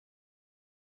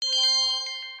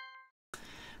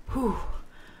Whew.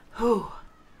 Whew.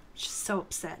 Just so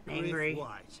upset and angry.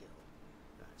 Whitehill.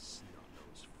 That's not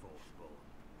those fourth-born.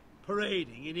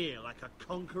 Parading in here like a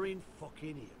conquering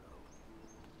fucking hero.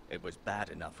 It was bad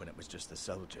enough when it was just the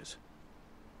soldiers.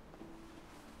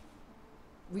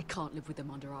 We can't live with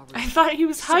them under our roof. I thought he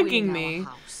was hugging Soiling me. our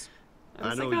house.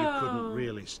 I know like, you oh. couldn't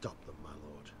really stop them, my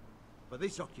lord. But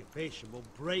this occupation will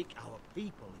break our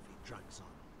people if it drags on.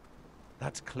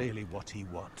 That's clearly what he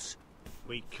wants.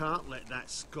 We can't let that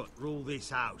scut rule this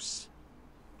house.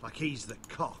 Like he's the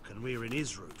cock and we're in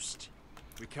his roost.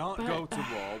 We can't go to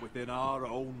war within our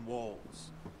own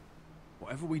walls.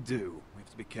 Whatever we do, we have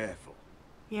to be careful.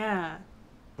 Yeah.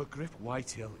 But Griff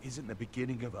Whitehill isn't the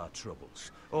beginning of our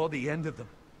troubles, or the end of them.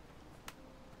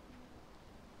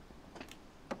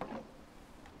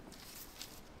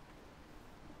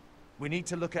 We need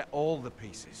to look at all the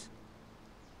pieces.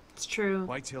 It's true.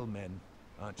 Whitehill men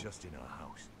aren't just in our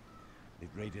house.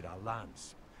 They've raided our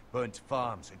lands, burnt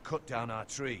farms, and cut down our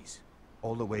trees.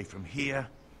 All the way from here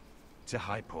to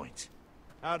High Point.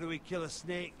 How do we kill a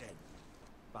snake then?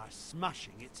 By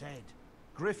smashing its head.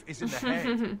 Griff isn't the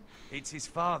head. It's his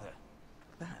father.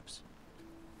 Perhaps.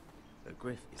 But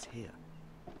Griff is here.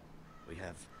 We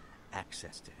have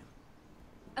access to him.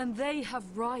 And they have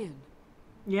Ryan.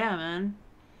 Yeah, man.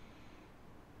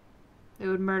 They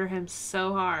would murder him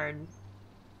so hard.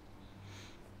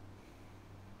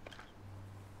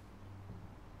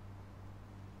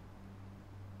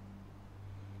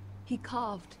 He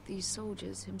carved these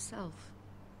soldiers himself.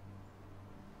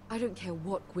 I don't care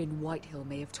what Gwyn Whitehill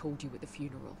may have told you at the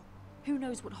funeral. Who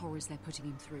knows what horrors they're putting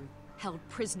him through, held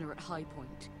prisoner at High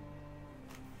Point.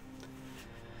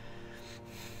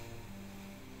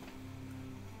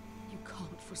 You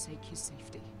can't forsake his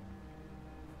safety.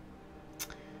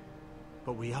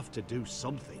 But we have to do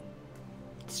something.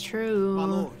 It's true. My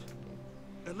lord,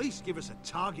 at least give us a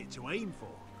target to aim for.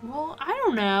 Well, I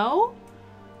don't know.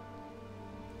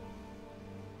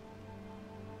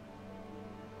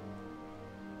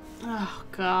 Oh,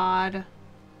 God.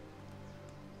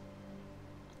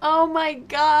 Oh, my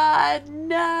God.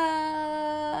 No.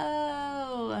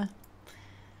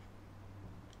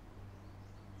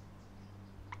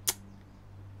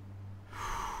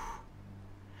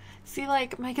 See,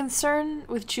 like, my concern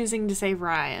with choosing to save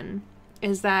Ryan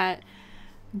is that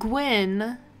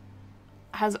Gwyn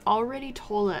has already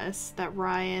told us that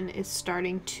Ryan is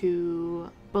starting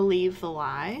to believe the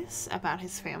lies about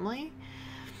his family.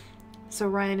 So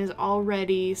Ryan is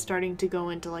already starting to go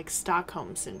into, like,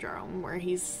 Stockholm Syndrome, where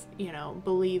he's, you know,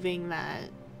 believing that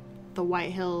the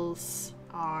Whitehills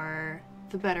are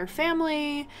the better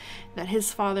family, that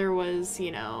his father was,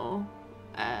 you know,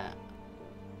 a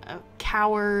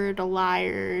coward, a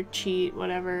liar, cheat,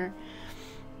 whatever.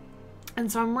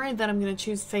 And so I'm worried that I'm going to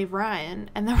choose to save Ryan,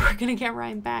 and then we're going to get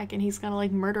Ryan back, and he's going to,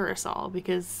 like, murder us all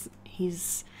because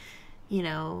he's, you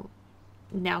know,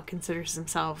 now considers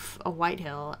himself a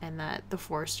Whitehill, and that the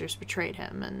Foresters betrayed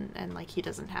him, and like, he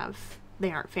doesn't have,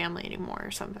 they aren't family anymore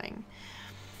or something.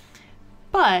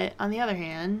 But, on the other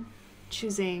hand,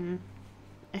 choosing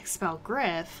expel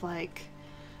Griff, like,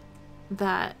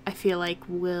 that I feel like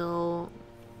will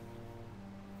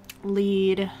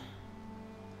lead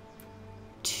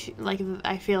to, like,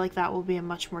 I feel like that will be a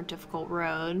much more difficult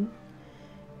road,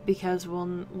 because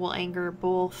we'll anger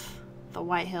both the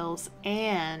Whitehills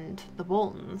and the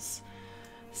Boltons,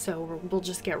 so we'll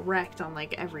just get wrecked on,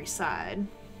 like, every side.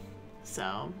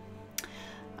 So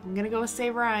I'm gonna go with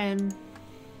save Ryan.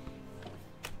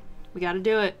 We gotta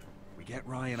do it. We get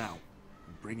Ryan out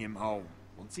and bring him home.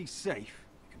 Once he's safe,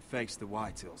 we can face the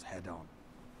Whitehills head on.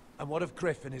 And what of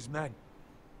Griff and his men?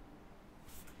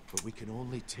 But we can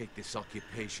only take this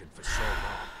occupation for so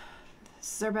long.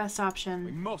 This is our best We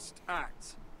option. must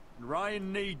act. And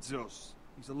Ryan needs us.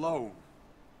 He's alone.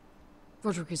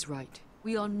 Roderick is right.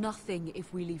 We are nothing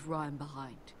if we leave Ryan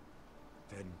behind.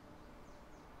 Then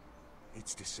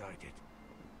it's decided.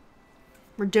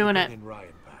 We're doing We're it. bringing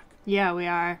Ryan back. Yeah, we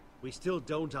are. We still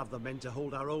don't have the men to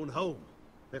hold our own home,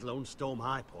 let alone storm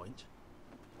High Point.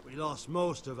 We lost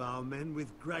most of our men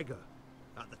with Gregor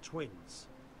at the Twins.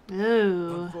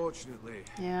 Ooh. Unfortunately,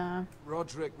 Yeah.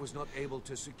 Roderick was not able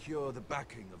to secure the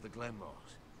backing of the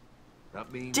Glenmores. That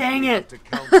means Dang we it. have to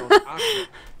count on Asher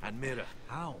and Mira.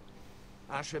 How?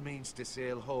 Asher means to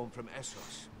sail home from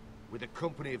Essos with a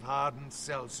company of hardened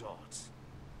sellswords.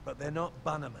 But they're not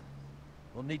bannermen.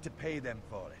 We'll need to pay them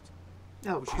for it.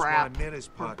 Oh, Which crap. is why Mira's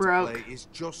We're part to broke. play is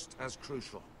just as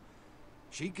crucial.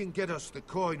 She can get us the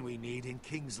coin we need in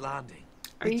King's Landing.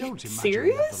 Are I you don't imagine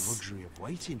we have the serious? luxury of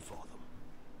waiting for them.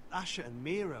 Asher and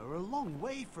Mira are a long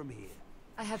way from here.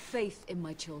 I have faith in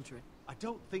my children. I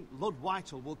don't think Lord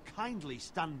Whitehall will kindly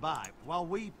stand by while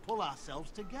we pull ourselves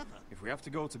together. If we have to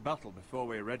go to battle before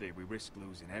we're ready, we risk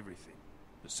losing everything.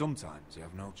 But sometimes you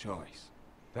have no choice.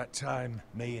 That time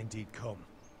may indeed come,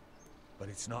 but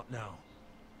it's not now.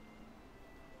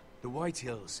 The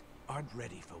Whitehills aren't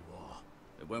ready for war.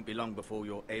 It won't be long before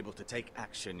you're able to take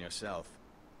action yourself.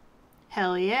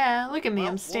 Hell yeah. Look at me, Well,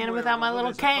 I'm one standing way or without my another,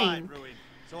 little there's a fight cane. brewing,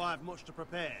 so I have much to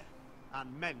prepare,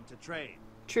 and men to train.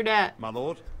 True dat. My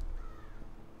lord?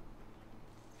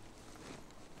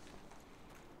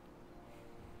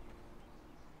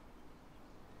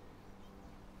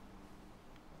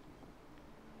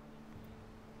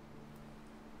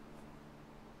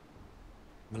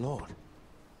 My lord,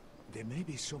 there may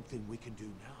be something we can do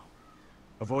now.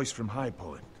 A voice from High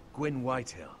Point, Gwyn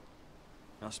Whitehill.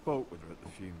 I spoke with her at the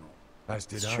funeral. As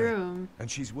did It's I. true. And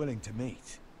she's willing to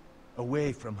meet,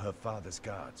 away from her father's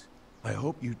guards. I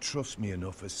hope you trust me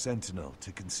enough as Sentinel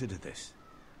to consider this.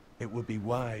 It would be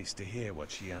wise to hear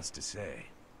what she has to say.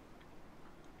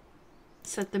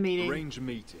 Set the meeting. Arrange a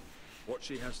meeting. What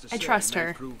she has to I say trust may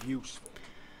her. prove useful.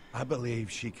 I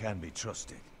believe she can be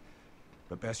trusted,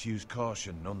 but best use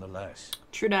caution nonetheless.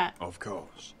 True dat. Of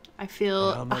course. I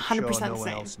feel And I'll make 100% sure no the one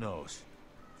same. else knows.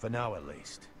 For now, at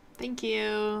least. Thank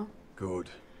you. Good.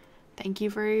 Thank you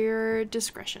for your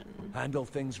discretion. Handle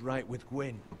things right with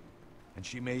Gwyn, and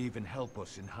she may even help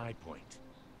us in High Point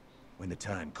when the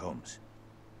time comes.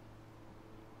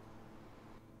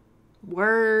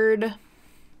 Word.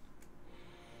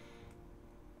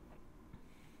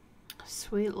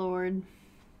 Sweet Lord.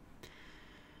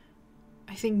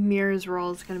 I think Mira's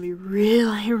role is going to be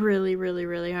really, really, really,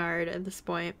 really hard at this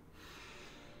point.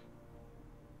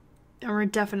 And we're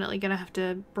definitely going to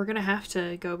have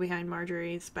to, go behind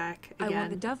Marjorie's back again. I want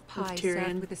the dove with pie Tyrion.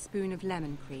 served with a spoon of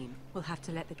lemon cream. We'll have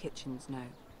to let the kitchens know.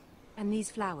 And these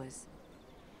flowers.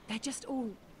 They're just all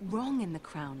wrong in the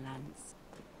Crown lands.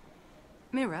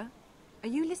 Mira, are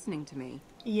you listening to me?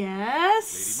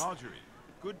 Yes. Lady Marjorie,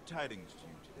 good tidings to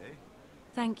you today.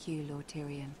 Thank you, Lord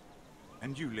Tyrion.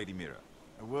 And you, Lady Mira.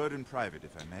 A word in private,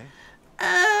 if I may.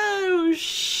 Oh,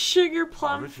 sugar I'll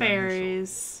plum return your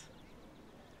fairies.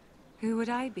 Who would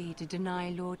I be to deny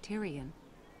Lord Tyrion?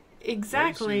 Very soon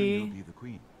Exactly. you'll be the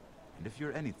queen. And if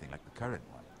you're anything like the current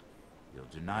one, you'll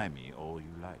deny me all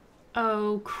you like.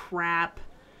 Oh, crap.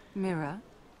 Mira,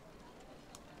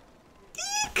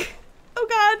 Eek! Oh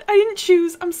god, I didn't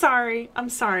choose. I'm sorry. I'm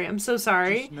sorry. I'm so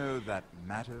sorry. Just know that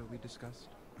matter we discussed?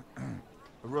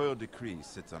 A royal decree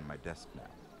sits on my desk now.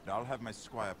 And I'll have my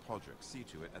squire Podrick see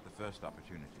to it at the first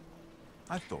opportunity.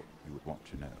 I thought you would want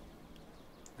to know.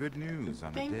 Good news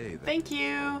on a day that thank is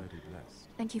you. already blessed.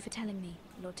 Thank you for telling me,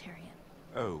 Lord Tyrion.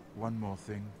 Oh, one more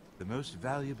thing. The most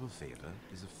valuable favor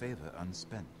is a favor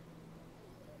unspent.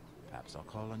 Perhaps I'll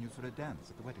call on you for a dance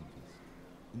at the wedding feast.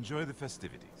 Enjoy the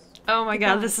festivities. Oh my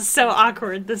god, this is so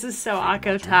awkward. This is so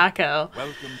Akko Taco.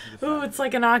 Welcome to the Ooh, family. it's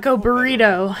like an Akko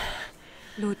burrito.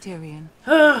 Lord Tyrion.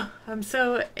 Ugh, I'm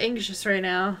so anxious right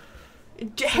now.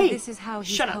 So Hey, this is how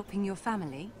he's shut up. helping your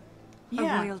family?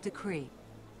 Yeah. A royal decree.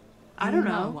 I You don't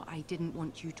know. know I didn't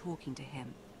want you talking to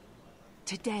him.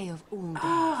 Today of all days.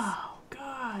 Oh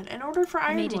god, in order for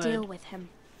I made Ironwood. a deal with him.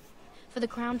 For the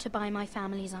crown to buy my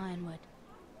family's ironwood.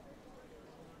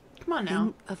 Come on now.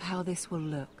 Think of how this will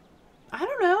look. I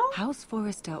don't know. House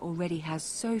Forrester already has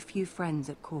so few friends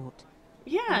at court.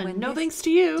 Yeah, But when no this thanks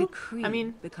to you. decree I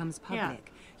mean, becomes yeah.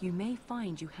 public, you may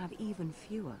find you have even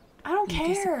fewer. I don't You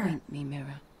care. disappoint me,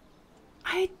 Mira.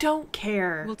 I don't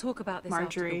care. We'll talk about this after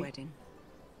Marjorie. the wedding.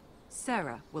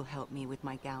 Sarah will help me with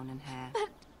my gown and hair.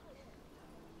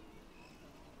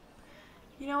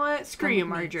 You know what? Screw Come you,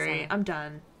 with me, Marjorie. Sarah. I'm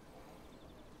done.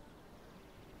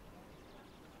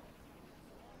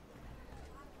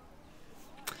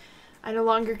 I no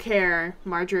longer care,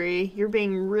 Marjorie. You're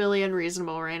being really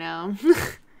unreasonable right now.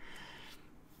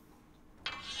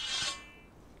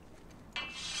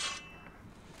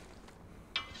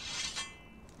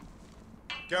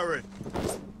 Garen,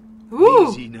 Ooh,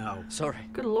 easy now. Sorry,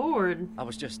 good lord. I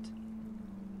was just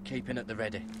keeping at the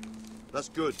ready. That's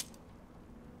good.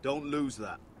 Don't lose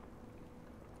that.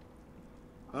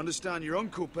 I understand your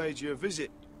uncle paid you a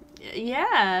visit.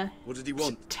 Yeah, What did he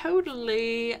want?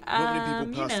 totally. Not many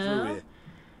people pass you know. through here.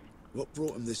 What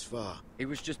brought him this far? He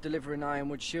was just delivering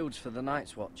ironwood shields for the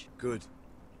Night's Watch. Good.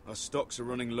 Our stocks are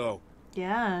running low.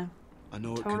 Yeah, I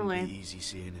know it Totally. couldn't be easy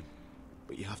seeing him,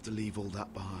 but you have to leave all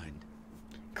that behind.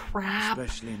 crap.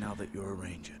 Especially now that you're a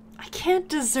ranger. I can't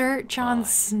desert Jon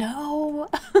Snow.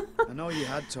 I know you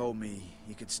had told me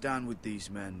you could stand with these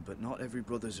men, but not every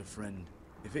brother's a friend,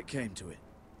 if it came to it.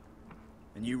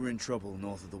 And you were in trouble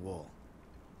north of the wall.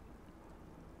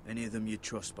 Any of them you'd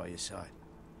trust by your side.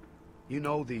 You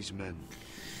know these men.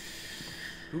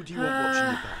 Who do you want watching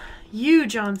your back? You,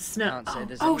 Jon Snow. Can't say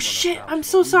there's Oh anyone shit! about I'm you.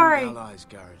 so You need sorry. allies,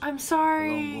 Garrett. I'm The lone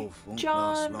sorry, wolf won't last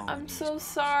John. long I'm in these so parts.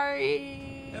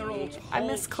 sorry. Herald's I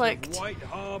Halts of misclicked. White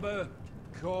Harbour,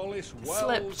 Corliss Wells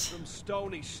Slipped. from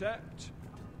Stony Sept.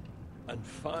 And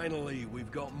finally,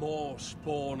 we've got more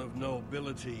spawn of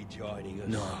nobility joining us.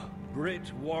 No.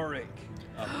 Brit Warwick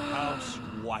of House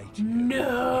Whitehill.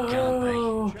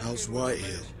 No. House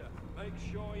Whitehill. Make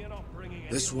sure you're not bringing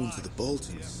This any one to the lions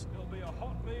Boltons. There'll be a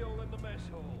hot meal in the mess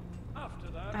hall. After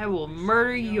that, I will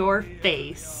murder your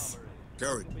face.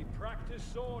 Garrett. there'll be practice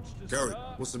swords to Garrett,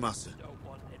 start. what's the matter? Don't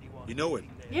want anyone You know him?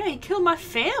 Yeah, he killed my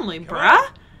family, Come bruh.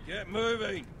 on, get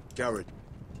moving. Garrett.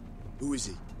 Who is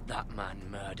he? That man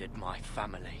murdered my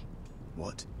family.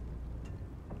 What?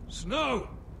 Snow!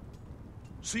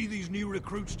 See these new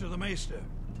recruits to the Maester?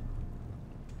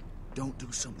 Don't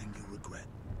do something you'll regret.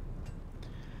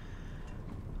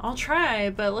 I'll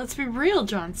try, but let's be real,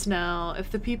 Jon Snow.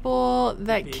 If the people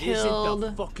that It killed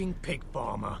isn't the fucking pig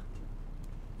farmer.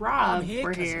 Rob I'm here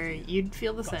were 'cause of here, you. you'd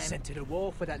feel the Got same. sent to the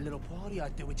war for that little party I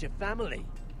do with your family.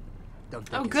 Don't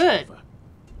think Oh, it's good. over.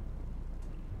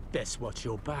 Best watch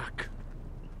your back.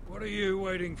 What are you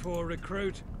waiting for,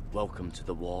 recruit? Welcome to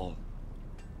the wall,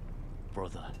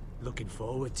 brother. Looking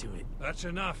forward to it. That's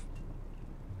enough.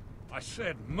 I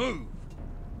said move.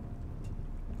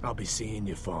 I'll be seeing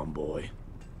you, farm boy.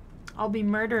 I'll be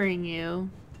murdering you,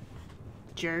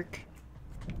 jerk.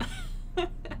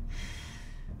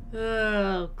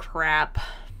 Oh, crap.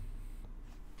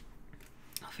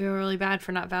 I feel really bad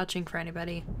for not vouching for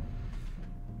anybody.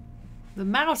 The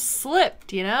mouse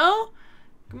slipped, you know?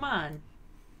 Come on.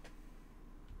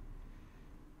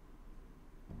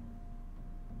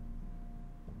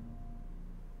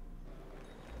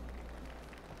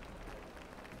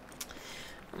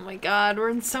 Oh my god, we're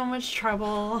in so much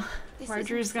trouble. This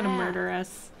Marjorie's isn't gonna fair. murder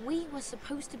us. We were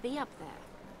supposed to be up there.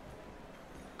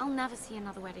 I'll never see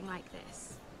another wedding like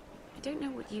this. I don't know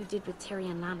what you did with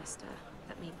Tyrion Lannister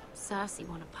that made Cersei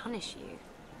want to punish you,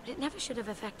 but it never should have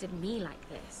affected me like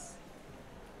this.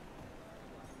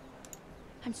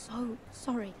 I'm so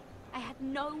sorry. I had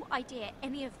no idea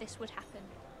any of this would happen.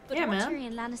 But Yeah, what man.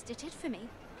 Tyrion Lannister did for me,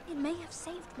 it may have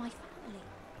saved my family.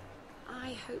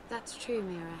 I hope that's true,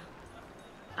 Mira.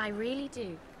 I really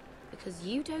do. Because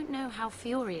you don't know how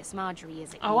furious Marjorie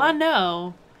is at you. Oh, I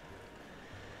know.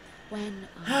 When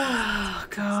Oh,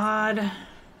 God.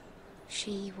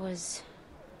 she was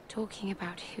talking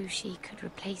about who she could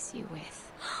replace you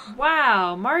with.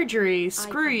 Wow, Marjorie, screw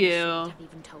I probably you. shouldn't have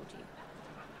even told you.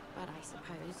 But I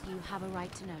suppose you have a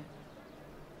right to know.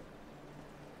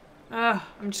 Ugh,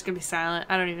 I'm just gonna be silent.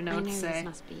 I don't even know I what know to say. this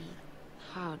must be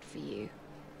hard for you.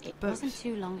 It But- wasn't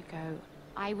too long ago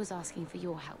I was asking for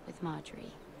your help with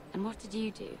Marjorie. And what did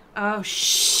you do? Oh,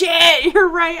 shit! You're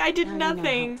right, I did Now you know how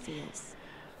nothing. it feels,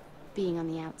 being on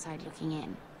the outside looking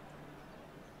in.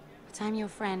 But I'm your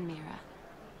friend, Mira.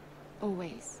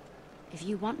 Always. If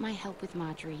you want my help with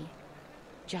Marjorie,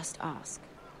 just ask.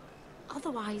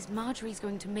 Otherwise, Marjorie's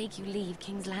going to make you leave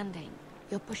King's Landing.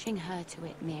 You're pushing her to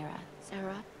it, Mira.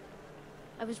 Sarah,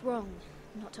 I was wrong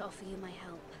not to offer you my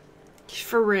help.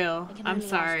 For real, I can I'm only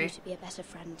sorry. ask you to be a better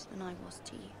friend than I was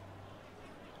to you.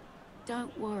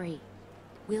 Don't worry.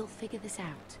 We'll figure this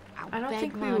out. I'll I don't beg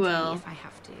think we Marjorie will. if I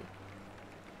have to.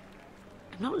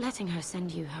 I'm not letting her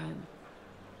send you home.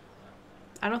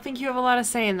 I don't think you have a lot of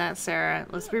say in that, Sarah.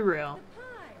 Let's be real.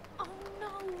 Oh no,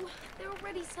 they're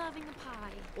already serving the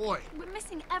pie. Oi, We're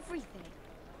missing everything.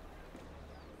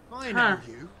 I Huh. know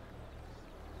you.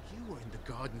 You were in the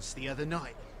gardens the other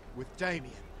night with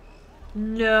Damien.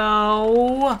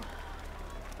 No,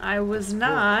 I was Before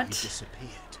not. He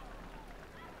disappeared.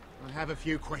 I have a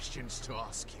few questions to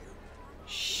ask you.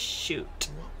 Shoot.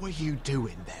 What were you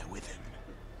doing there with him?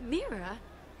 Mira,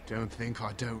 Don't think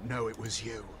I don't know it was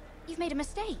you. you've made a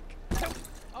mistake.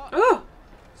 Ooh.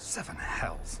 Seven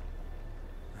hells.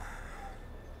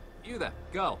 You there,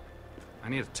 girl. I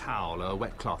need a towel or a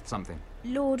wet cloth, something.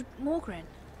 Lord Morgren.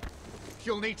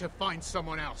 You'll need to find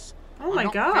someone else. Oh my I'm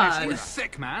not God. finished You with her.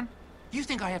 sick man? You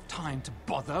think I have time to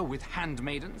bother with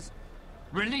handmaidens?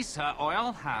 Release her or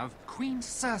I'll have Queen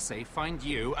Cersei find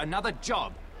you another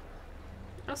job.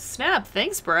 Oh snap!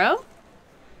 Thanks, bro.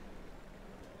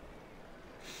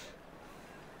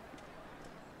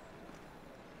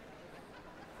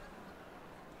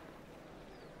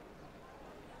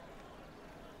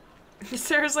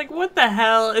 Sarah's like, what the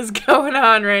hell is going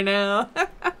on right now?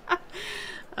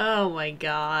 Oh my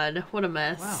god, what a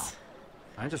mess. Wow.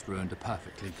 I just ruined a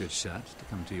perfectly good shirt to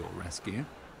come to your rescue.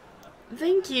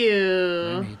 Thank No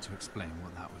you. need to explain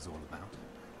what that was all about.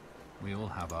 We all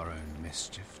have our own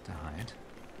mischief to hide.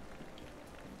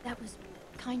 That was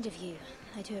kind of you.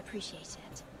 I do appreciate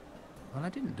it. Well, I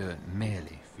didn't do it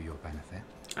merely for your benefit.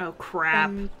 Oh,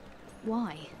 crap.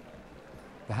 Why?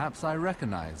 Perhaps I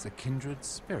recognize a kindred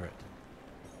spirit.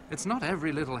 It's not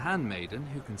every little handmaiden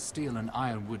who can steal an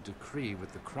ironwood decree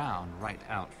with the crown right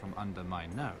out from under my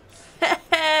nose.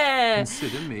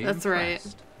 Consider me That's impressed.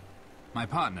 right. My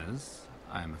partners,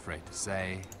 I am afraid to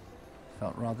say,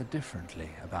 felt rather differently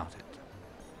about it.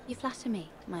 You flatter me,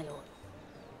 my lord.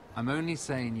 I'm only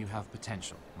saying you have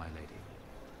potential, my lady.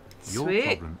 Your Sweet.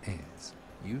 problem is,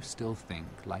 you still think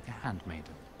like a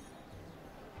handmaiden.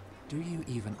 Do you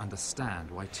even understand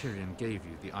why Tyrion gave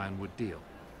you the ironwood deal?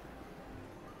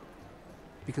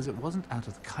 Because it wasn't out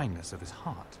of the kindness of his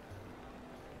heart.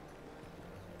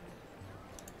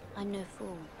 I'm no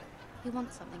fool. He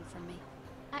wants something from me.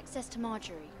 Access to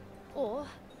Marjorie. Or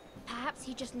perhaps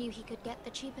he just knew he could get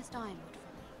the cheapest ironwood from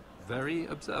me. Very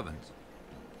observant.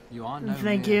 You are no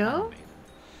Thank mere you. handmaiden.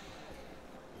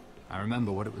 I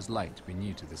remember what it was like to be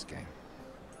new to this game.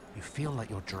 You feel like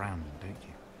you're drowning, don't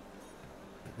you?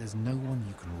 But there's no one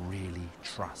you can really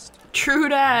trust. True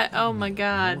that. Oh my More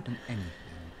god. than anything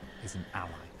is an ally.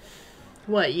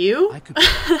 What, you? I could be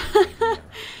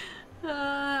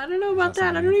I don't know about Is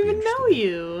that that. I something don't you'd be even know interested in?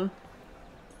 you.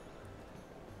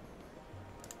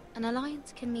 An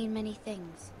alliance can mean many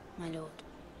things, my lord.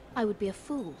 I would be a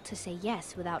fool to say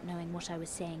yes without knowing what I was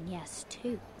saying yes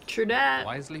to. True that.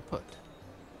 Wisely put.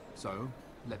 So,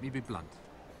 let me be blunt.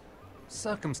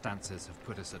 Circumstances have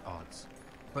put us at odds.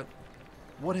 But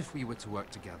what if we were to work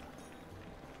together?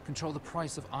 Control the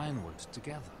price of ironwood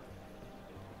together?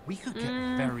 We could get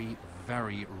very,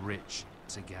 very rich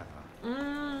together.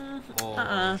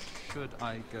 Or should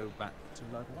I go back to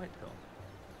Lord Whitehill,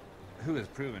 who has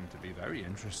proven to be very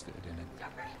interested in it?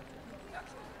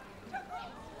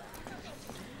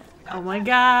 Oh my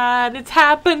god, it's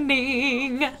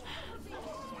happening!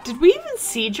 Did we even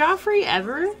see Joffrey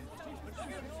ever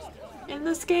in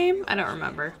this game? I don't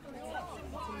remember.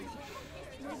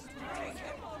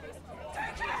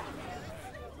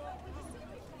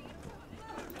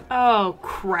 Oh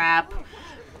crap.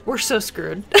 We're so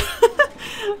screwed.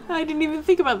 I didn't even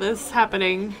think about this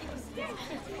happening.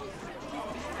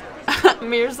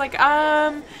 Mir's like,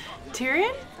 Tyrion?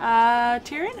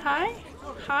 Tyrion, hi?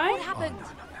 Hi? What happened?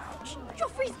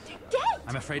 Joffrey's dead!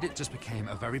 I'm afraid it just became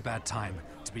a very bad time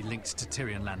to be linked to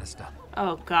Tyrion Lannister.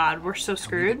 Oh god, we're so Tell me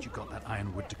screwed. that you got that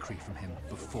ironwood decree from him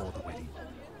before the wedding.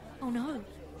 Oh no.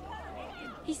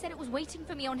 He said it was waiting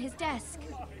for me on his desk.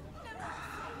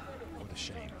 What a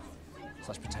shame.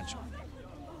 Such potential.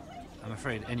 I'm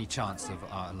afraid any chance of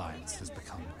our alliance has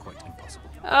become quite impossible.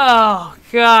 Oh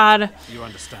god. You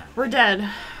understand? We're dead.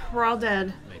 We're all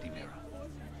dead. Lady Mira.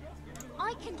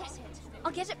 I can get it.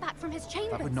 I'll get it back from his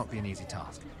chambers. That would not be an easy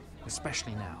task,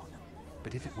 especially now.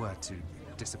 But if it were to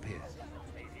disappear,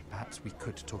 perhaps we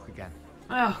could talk again.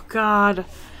 Oh god.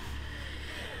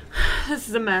 This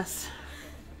is a mess.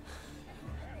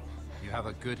 You have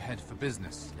a good head for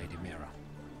business, Lady Mira.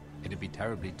 It'd be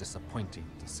terribly disappointing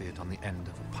to see it on the end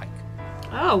of a pike.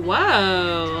 Oh,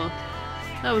 whoa.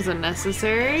 That was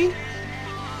unnecessary.